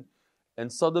L'Rubein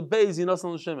and Soda Beis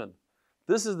Yinosan L'Shimon.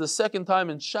 This is the second time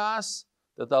in Shas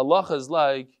that the halacha is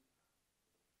like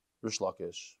Rish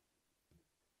Lakish.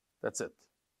 That's it.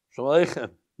 Shalom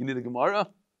Aleichem. You need a Gemara?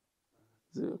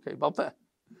 Okay, Balpeh.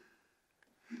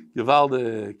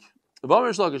 Gewaldig.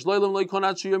 Rish Lakish, Leilam Lei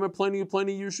Konat Shiyom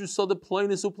Pliny Yushu Soda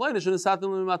Plynus Uplynus and Satin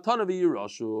Matana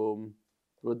V'Yirashum.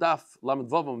 Daf Lamed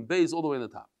Vavam Beis all the way in the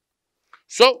top.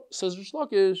 So says Rish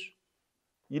Lakish,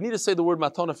 you need to say the word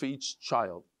matana for each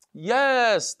child.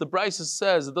 Yes, the Brisa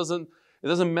says it doesn't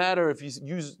matter if you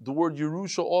use the word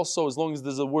Yerusha also as long as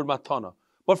there's a word matana.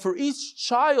 But for each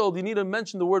child, you need to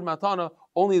mention the word matana.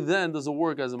 Only then does it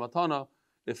work as a matana.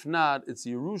 If not, it's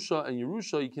Yerusha, and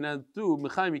Yerusha you cannot do.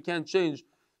 Mechaim, you can't change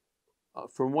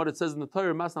from what it says in the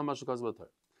Torah. Masna Mashukaz Torah.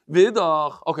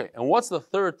 Vidach. Okay, and what's the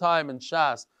third time in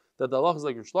Shas that the halacha is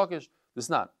like Rish Lakish? This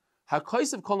not. A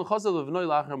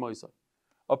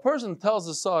person tells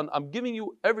his son, I'm giving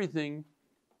you everything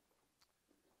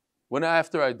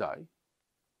after I die.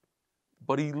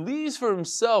 But he leaves for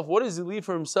himself. What does he leave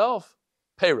for himself?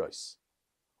 Peiros.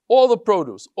 All the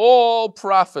produce, all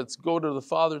profits go to the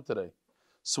father today.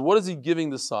 So what is he giving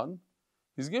the son?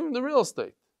 He's giving the real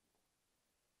estate.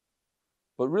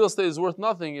 But real estate is worth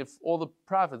nothing if all the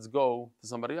profits go to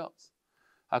somebody else.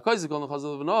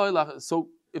 So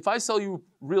if I sell you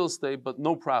real estate but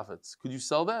no profits, could you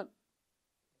sell that?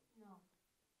 No.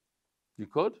 You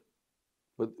could?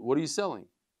 But what are you selling?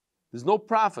 There's no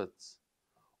profits.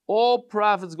 All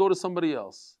profits go to somebody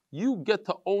else. You get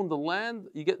to own the land,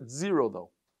 you get zero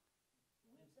though.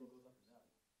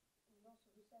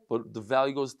 But the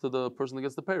value goes to the person that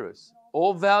gets the payros.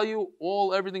 All value,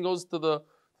 everything goes to the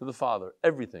father.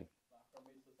 Everything.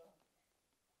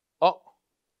 Oh.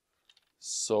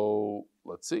 So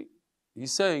let's see.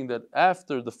 He's saying that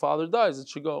after the father dies, it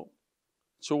should go.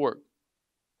 It should work.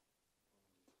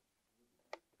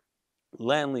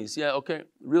 Land lease, yeah, okay.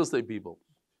 Real estate people.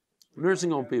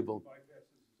 Nursing home people.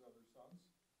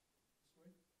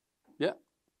 Yeah.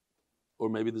 Or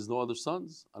maybe there's no other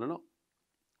sons. I don't know.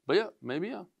 But yeah, maybe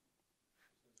yeah.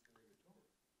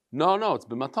 No, it's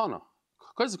b'matana.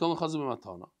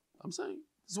 I'm saying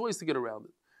there's ways to get around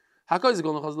it.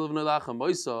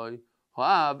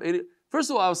 First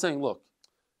of all, I was saying, look,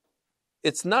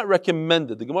 it's not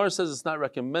recommended. The Gemara says it's not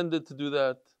recommended to do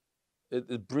that.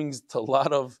 It brings to a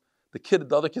lot of the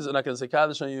other kids are not going to say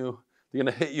Kaddish on you. They're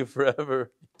going to hate you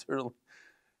forever, eternally.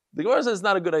 The Gemara says it's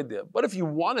not a good idea. But if you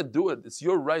want to do it, it's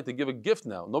your right to give a gift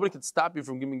now. Nobody can stop you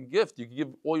from giving a gift. You can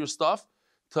give all your stuff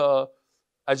to...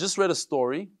 I just read a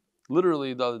story,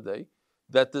 literally the other day,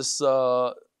 that this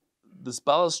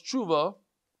Balas Tshuva,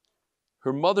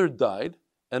 her mother died,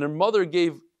 and her mother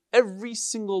gave every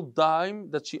single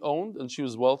dime that she owned, and she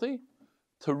was wealthy,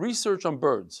 to research on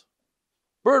birds.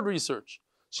 Bird research.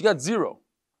 She got zero.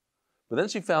 But then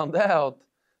she found out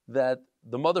that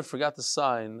the mother forgot to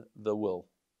sign the will.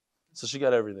 So she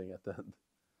got everything at the end.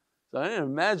 So I didn't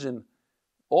imagine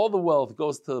all the wealth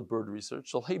goes to bird research.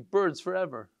 She'll hate birds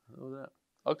forever.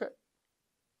 Okay.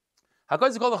 So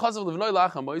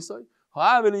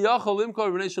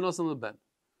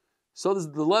there's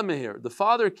a dilemma here. The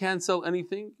father can't sell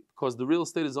anything because the real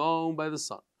estate is owned by the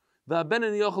son. And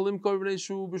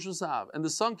the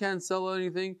son can't sell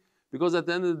anything because at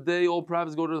the end of the day, all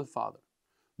profits go to the father.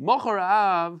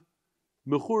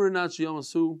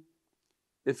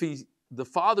 If the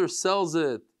father sells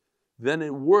it, then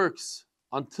it works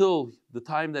until the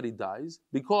time that he dies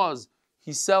because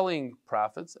he's selling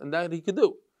profits, and that he could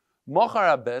do. And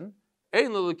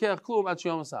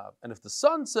if the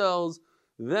son sells,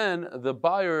 then the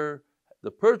buyer,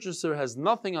 the purchaser, has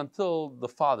nothing until the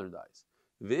father dies.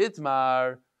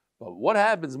 But what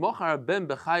happens?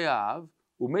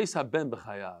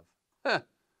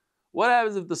 What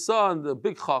happens if the son, the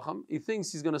big chacham, he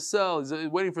thinks he's going to sell, he's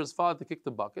waiting for his father to kick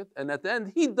the bucket, and at the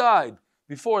end he died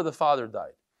before the father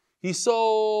died. He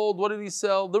sold, what did he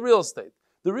sell? The real estate.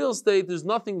 The real estate, there's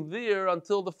nothing there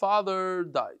until the father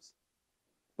dies.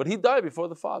 But he died before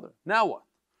the father. Now what?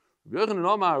 According to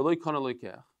Rabbi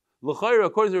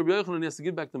Yochanan, he has to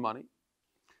give back the money.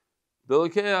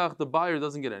 The buyer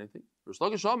doesn't get anything. What's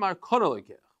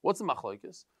the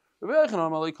machlokes?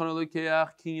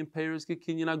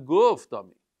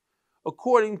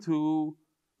 According to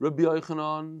Rabbi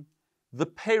Yochanan, the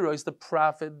peiros, the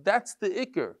profit, that's the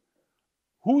ikr.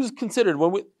 Who's considered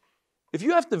if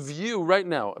you have to view right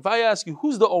now, if I ask you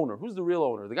who's the owner, who's the real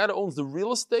owner, the guy that owns the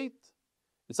real estate,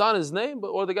 it's on his name,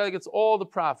 or the guy that gets all the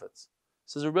profits.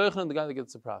 Says Rabbi Yochanan, the guy that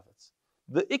gets the profits.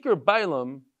 The Iker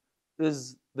Bailam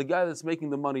is the guy that's making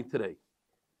the money today.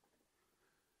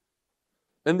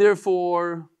 And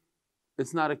therefore,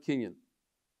 it's not a kinyan.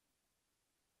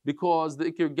 Because the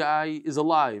Iker guy is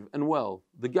alive and well.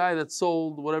 The guy that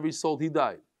sold whatever he sold, he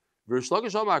died. He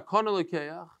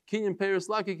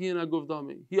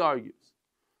argues.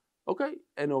 Okay,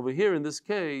 and over here in this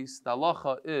case, the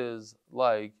halacha is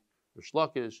like Rish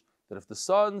Lakish, that if the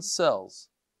son sells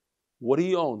what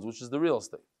he owns, which is the real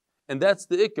estate, and that's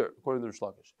the Iker, according to Rish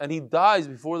Lakish, and he dies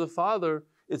before the father,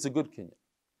 it's a good kinyan.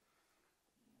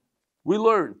 We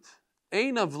learned,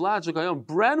 Ein Avlad Shekayom,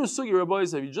 brand new sugi, Rabbi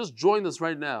Yosef, you just joined us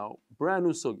right now, brand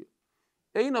new sugi.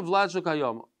 Ein Avlad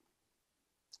Shekayom.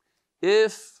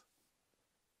 If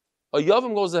a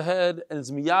Yavam goes ahead and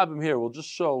it's Miyabim here, we'll just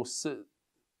show,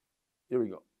 here we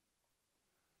go.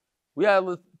 We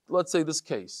have, let's say this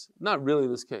case, not really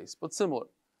this case, but similar.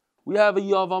 We have a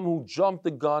Yavam who jumped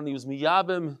the gun, he was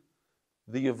Miyabim,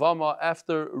 the Yavama,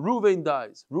 after Reuven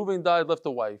dies. Reuven died, left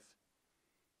a wife.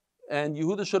 And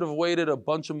Yehuda should have waited a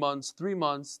bunch of months, 3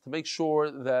 months, to make sure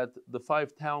that the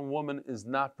 5-town woman is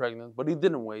not pregnant, but he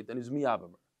didn't wait, and he's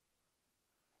Miyabim.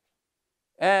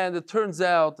 And it turns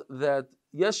out that,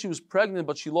 yes, she was pregnant,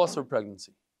 but she lost her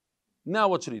pregnancy. Now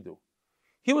what should he do?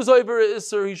 He was over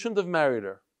Isser, he shouldn't have married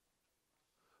her.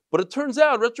 But it turns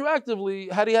out,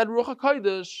 retroactively, had he had Ruach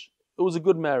HaKodesh, it was a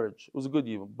good marriage, it was a good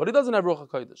Yibam. But he doesn't have Ruach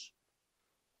HaKodesh.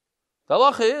 The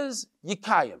halacha is,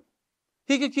 Yikayim.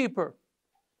 He could keep her.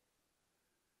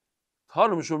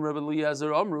 Tanum Shum Rebbe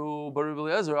Eliezer Amru, but Rebbe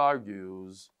Eliezer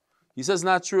argues. He says,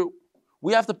 not true.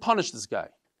 We have to punish this guy.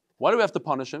 Why do we have to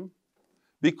punish him?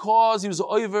 Because he was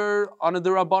over on a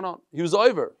Derabanan. He was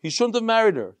over. He shouldn't have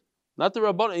married her. Not the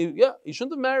Rabbanan. He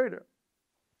shouldn't have married her.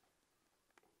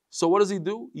 So what does he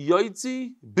do?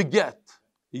 Yaitzi beget.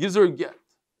 He gives her a get.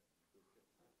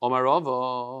 Omar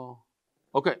Rava.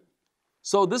 Okay.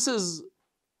 So this is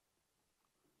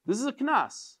a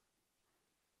knas.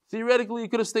 Theoretically, you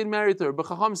could have stayed married to her. But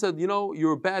Chacham said,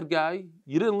 you're a bad guy.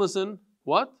 You didn't listen.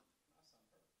 What?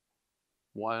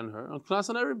 Why on her? Knas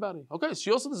on everybody. Okay,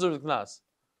 she also deserves a knas.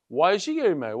 Why is she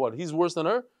getting married? What? He's worse than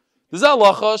her? This is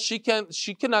halacha.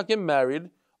 She cannot get married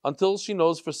until she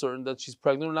knows for certain that she's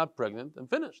pregnant or not pregnant, and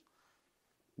finished.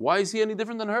 Why is he any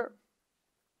different than her?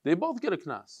 They both get a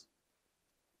knas.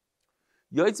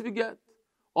 Yaitz beget.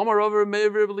 Omar over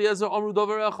Meir Eliezer Amru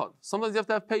Dover Echad. Sometimes you have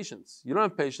to have patience. You don't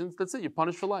have patience, that's it, you're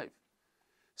punished for life.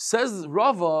 Says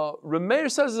Rava, Remeir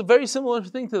says a very similar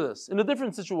thing to this, in a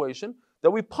different situation,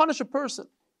 that we punish a person.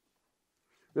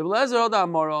 Rebbe Eliezer Oda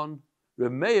Amaron,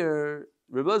 Remeir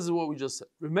is what we just said.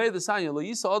 Remeir the Sanya, Lo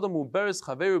Yisa Adamu Beres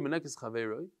Chaveru Menekes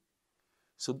Chaveroi.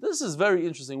 So this is very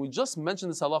interesting. We just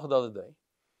mentioned this halacha the other day,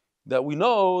 that we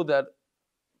know that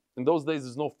in those days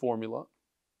there's no formula.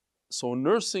 So a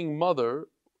nursing mother,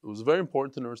 it was very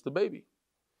important to nurse the baby.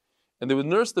 And they would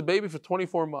nurse the baby for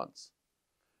 24 months.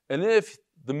 And if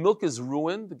the milk is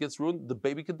ruined, it gets ruined, the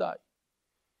baby could die.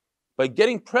 By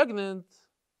getting pregnant,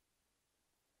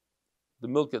 the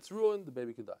milk gets ruined, the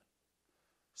baby could die.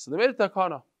 So they made a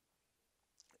takana.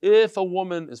 If a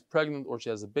woman is pregnant or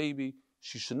she has a baby,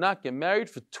 she should not get married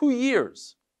for 2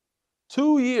 years.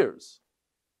 2 years.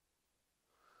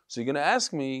 So you're going to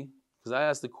ask me, because I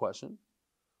asked the question,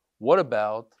 what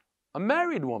about a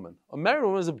married woman? A married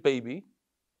woman is a baby.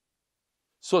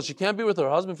 So she can't be with her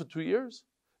husband for 2 years?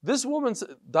 This woman,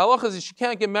 the halacha is she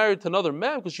can't get married to another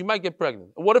man because she might get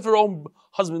pregnant. What if her own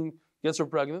husband gets her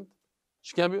pregnant?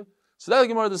 She can't be. So that the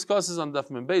Gemara discusses on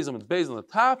Daf Mem Beis, on the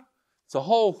top. It's a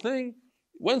whole thing.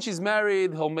 When she's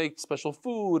married, he'll make special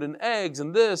food and eggs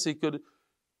and this. He could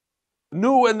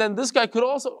and then this guy could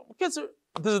also. There's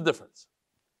a difference.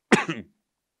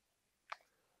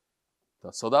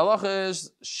 So the halacha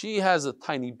is, she has a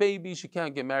tiny baby, she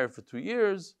can't get married for 2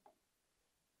 years,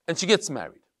 and she gets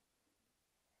married.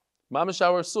 Mamash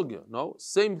our sugya, no?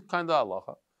 Same kind of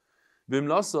halacha.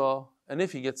 Bimnasa, and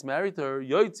if he gets married to her,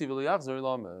 yoitzi v'liyachzer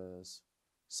lames.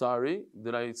 Sorry,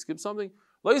 did I skip something?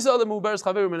 Loisa adam uberes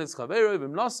chaveru menes chaveru,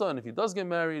 bimnasa, and if he does get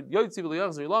married, yoitzi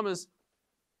v'liyachzer lames,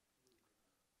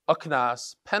 a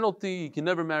knas, penalty, he can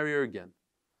never marry her again.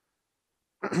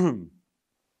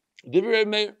 Divrei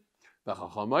Meir.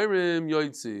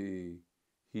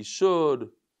 He should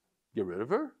get rid of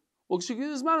her. Well, she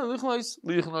gives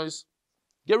lichnois.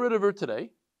 Get rid of her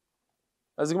today.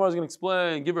 As the Gemara is going to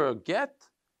explain, give her a get.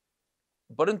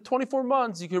 But in 24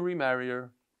 months, you can remarry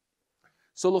her.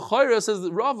 So L'chaira says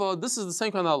that Rava, this is the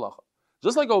same kind of halacha.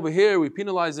 Just like over here, we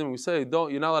penalize him. We say,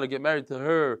 you're not allowed to get married to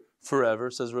her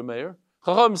forever, says Remeir.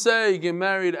 Chacham say you get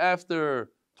married after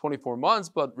 24 months,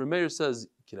 but Remeir says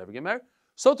you can never get married.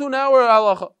 So too now we're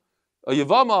halacha. A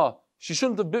Yavama, She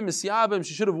shouldn't have been Misyabim,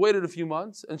 she should have waited a few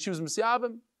months, and she was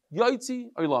Misyabim,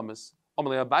 Yaitzi, Oilamis.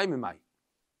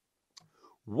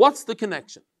 What's the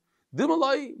connection?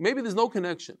 Dimalai, maybe there's no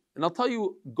connection. And I'll tell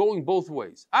you going both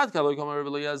ways. When it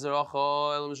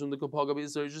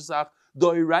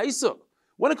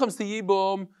comes to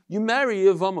Yibum, you marry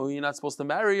Yivama, you're not supposed to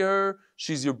marry her.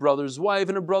 She's your brother's wife,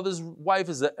 and her brother's wife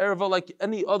is an erva like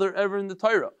any other erva in the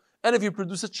Torah. And if you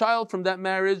produce a child from that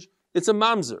marriage, it's a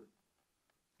mamzer.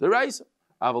 The Raisa.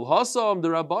 Aval Hasam, the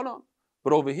Rabbanan.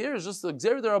 But over here, it's just the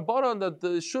Gzeri the Rabbanan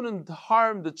that shouldn't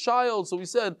harm the child. So we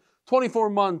said 24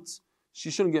 months,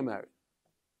 she shouldn't get married.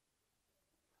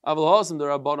 Aval Hasam, the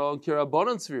Rabbanan, Ki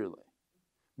Rabbanan Tzvirle.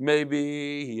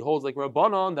 Maybe he holds like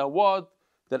Rabbanan that what?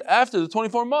 That after the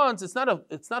 24 months, it's not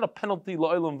a penalty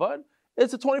la'olam vad.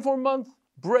 It's a 24-month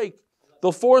break.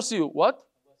 They'll force you. What?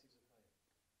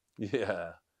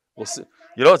 Yeah. We'll see.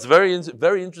 You know, it's very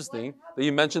interesting that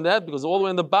you mentioned that because all the way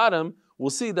in the bottom, we'll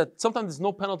see that sometimes there's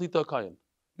no penalty to a kayan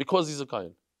because he's a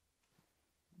kayan.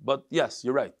 But yes,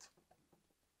 you're right.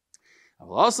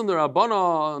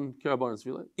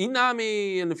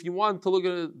 Inami, and if you want to look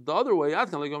at it the other way,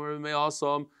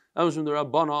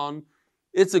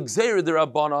 it's a Gzeir de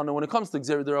Rabbanan, and when it comes to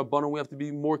Gzeir de Rabbanan, we have to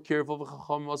be more careful.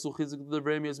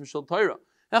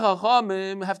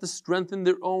 Chachamim have to strengthen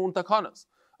their own takanas.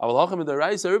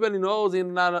 Everybody knows you're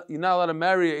not allowed to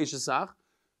marry a Ishasach.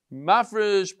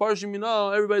 Mafresh, Parshim,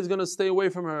 everybody's going to stay away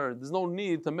from her. There's no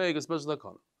need to make a special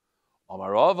takana.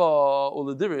 Amarava,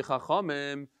 Uladiri,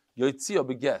 Chachamim, Yotzia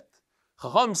beget.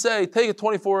 Chacham say, take a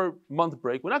 24-month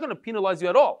break. We're not going to penalize you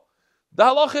at all. The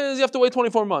halacha is you have to wait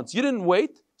 24 months. You didn't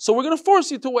wait, so we're going to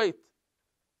force you to wait.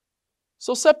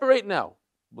 So separate now,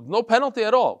 with no penalty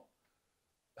at all.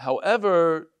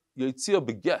 However, Yotzia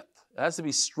beget. It has to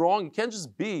be strong. It can't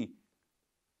just be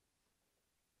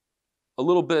a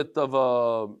little bit of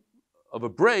a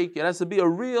break. It has to be a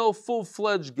real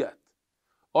full-fledged get.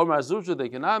 Or Marzucha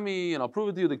Dekanami, and I'll prove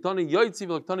it to you. Diktani Yoitzi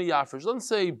v'Diktani Yafresh. It doesn't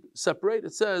say separate.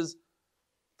 It says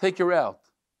take her out.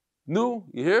 Nu,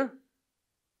 you hear?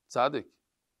 Tzaddik.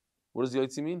 What does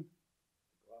Yoitzi mean?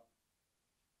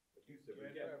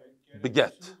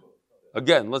 Beget.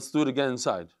 Again, let's do it again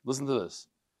inside. Listen to this.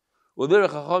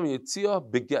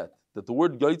 Beget. That the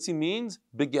word Yoitzi means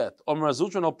beget. Omer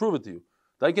Azutra, and I'll prove it to you.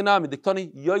 Daikanami,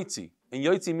 Diktani Yoitzi. And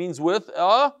Yoitzi means with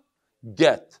a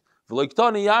get.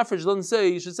 V'Diktani Yafresh doesn't say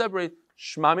you should separate.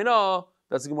 Shmamina,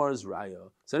 that's the Gemara's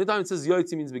raya. So anytime it says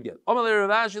Yoitzi means beget. Omer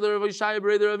Ravashi, Ravishai,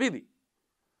 Bereder Avidi.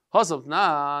 Hasam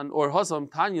Nan, or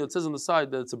Hasam Tanya, it says on the side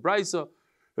that it's a brisa.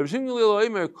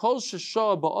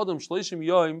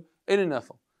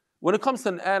 When it comes to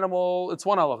an animal, it's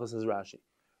one halacha, says Rashi.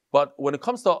 But when it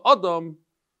comes to Adam,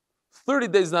 30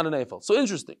 days is not an ephel. So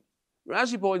interesting.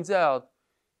 Rashi points out,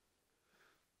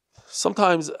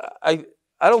 sometimes I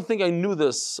don't think I knew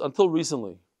this until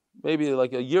recently, maybe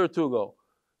like a year or two ago,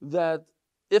 that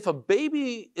if a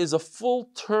baby is a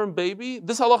full-term baby,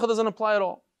 this halacha doesn't apply at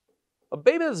all. A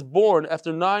baby that's born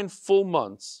after 9 full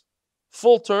months,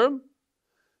 full term,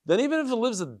 then even if it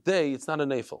lives a day, it's not an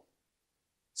ephel.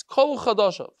 It's kol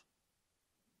chadashav.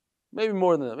 Maybe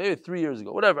more than that, maybe 3 years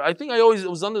ago, whatever. I think I always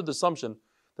was under the assumption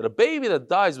that a baby that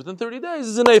dies within 30 days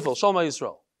is an ephel, Shalom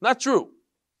Yisrael. Not true.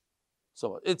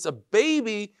 So it's a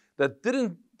baby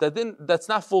that's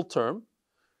not full term,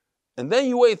 and then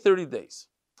you wait 30 days.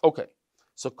 Okay.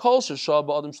 So kol sheshah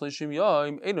ba'adam shleishim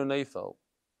yom eino ephel.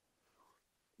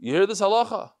 You hear this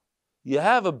halacha? You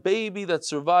have a baby that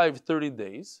survived 30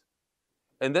 days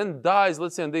and then dies,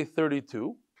 let's say on day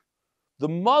 32. The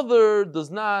mother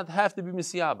does not have to be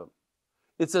misyabim.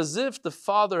 It's as if the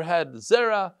father had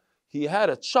zera, he had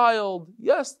a child.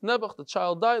 Yes, Nebuch, the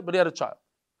child died, but he had a child.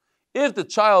 If the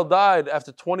child died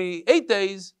after 28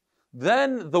 days,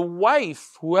 then the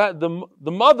wife, who had the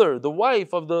mother, the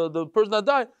wife of the person that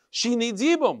died, she needs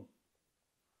yibum.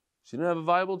 She didn't have a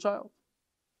viable child.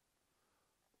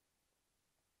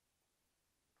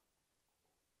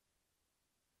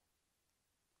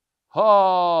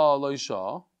 Ha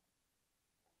loisha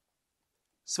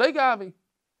sveigavi.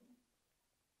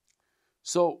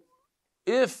 So,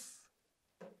 if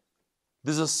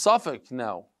there's a suffix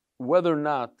now, whether or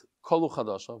not kolu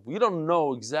chadasha, we don't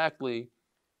know exactly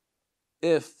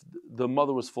if the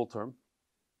mother was full term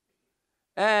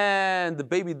and the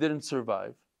baby didn't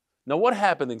survive. Now, what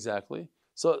happened exactly?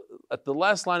 So, at the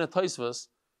last line of Taisvas,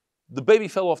 the baby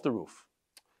fell off the roof.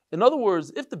 In other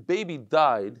words, if the baby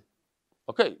died,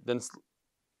 okay, then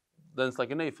it's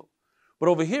like an ephel. But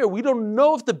over here, we don't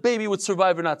know if the baby would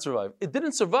survive or not survive. It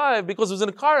didn't survive because it was in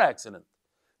a car accident.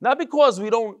 Not because we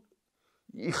don't...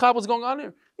 What's going on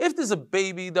here? If there's a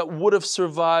baby that would have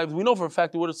survived, we know for a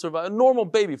fact it would have survived, a normal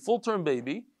baby, full-term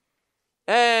baby,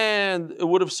 and it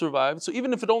would have survived. So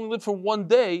even if it only lived for 1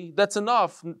 day, that's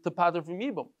enough to pater from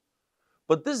Yibam.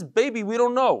 But this baby, we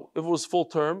don't know if it was full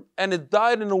term, and it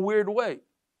died in a weird way.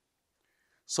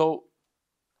 So,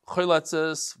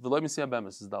 Choyletzes, v'lo misiya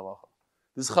bemes is the halacha.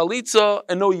 This chalitza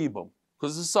and no Yibam,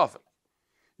 because it's a suffix.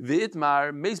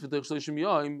 V'itmar meis b'toich shloshim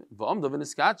yoim v'amda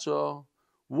v'niskatsha.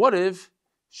 What if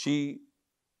she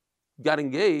got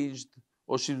engaged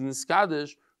or she was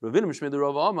niskadish? Ravinim Shmei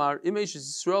Rav Amar imeish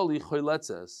Yisraeli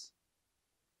choyletzes.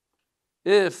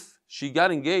 If she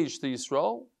got engaged to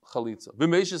Yisrael, chalitza.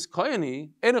 V'imeish is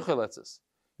koyani ena choyletzes.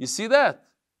 You see that?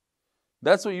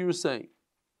 That's what you were saying.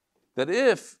 That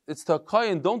if it's to a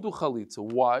kohen, don't do chalitza.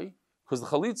 Why? Because the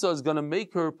chalitza is going to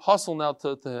make her puzzle now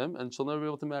to him, and she'll never be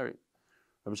able to marry.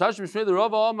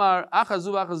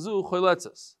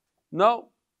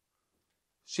 No.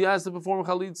 She has to perform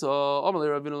chalitza.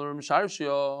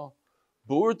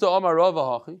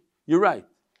 You're right.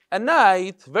 At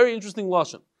night, very interesting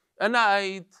lashon. At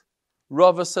night,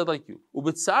 Rava said like you.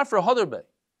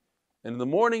 And in the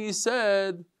morning he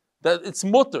said that it's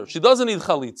mutter. She doesn't need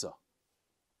chalitza.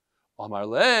 Amar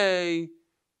lei.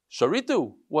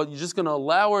 Sharitu, what, you're just going to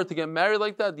allow her to get married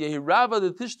like that? Yehirava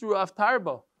the tishtru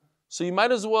aftarba. So you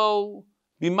might as well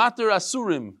be mater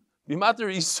asurim, be mater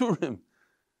isurim,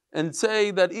 and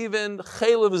say that even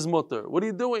chaylev is mutter. What are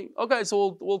you doing? Okay,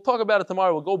 so we'll talk about it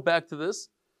tomorrow. We'll go back to this.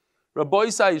 Rabbi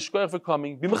Yisai, yishkoyach for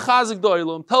coming. Be mechazik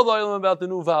do'ilam. Tell the oilam about the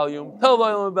new volume. Tell the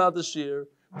oilam about the shir.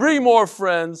 Bring more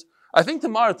friends. I think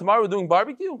tomorrow we're doing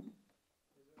barbecue.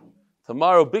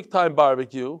 Tomorrow, big time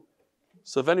barbecue.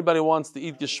 So if anybody wants to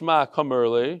eat geshma, come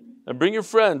early. And bring your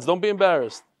friends. Don't be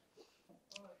embarrassed.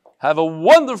 Have a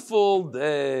wonderful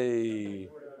day.